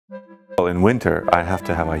Well, in winter, I have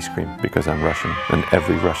to have ice cream because I'm Russian, and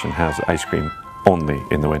every Russian has ice cream only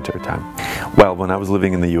in the winter time. Well, when I was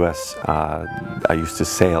living in the US, I used to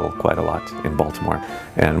sail quite a lot in Baltimore,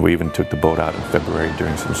 and we even took the boat out in February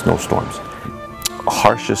during some snowstorms.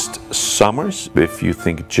 Harshest summers, if you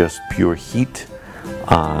think just pure heat,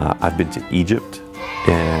 I've been to Egypt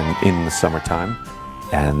in the summertime,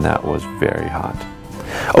 and that was very hot.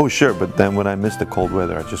 Oh sure, but then when I miss the cold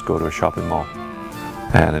weather, I just go to a shopping mall.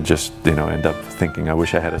 And I just, end up thinking I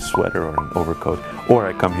wish I had a sweater or an overcoat. Or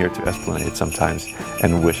I come here to Esplanade sometimes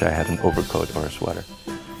and wish I had an overcoat or a sweater.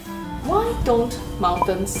 Why don't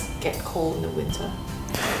mountains get cold in the winter?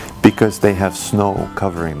 Because they have snow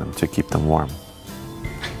covering them to keep them warm.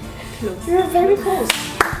 You're very close.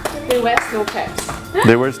 They wear snow caps.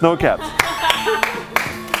 They wear snow caps.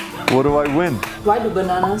 What do I win? Why do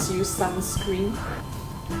bananas use sunscreen?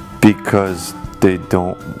 Because they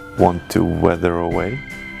don't want to weather away.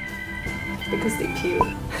 Because they peel.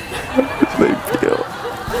 They peel.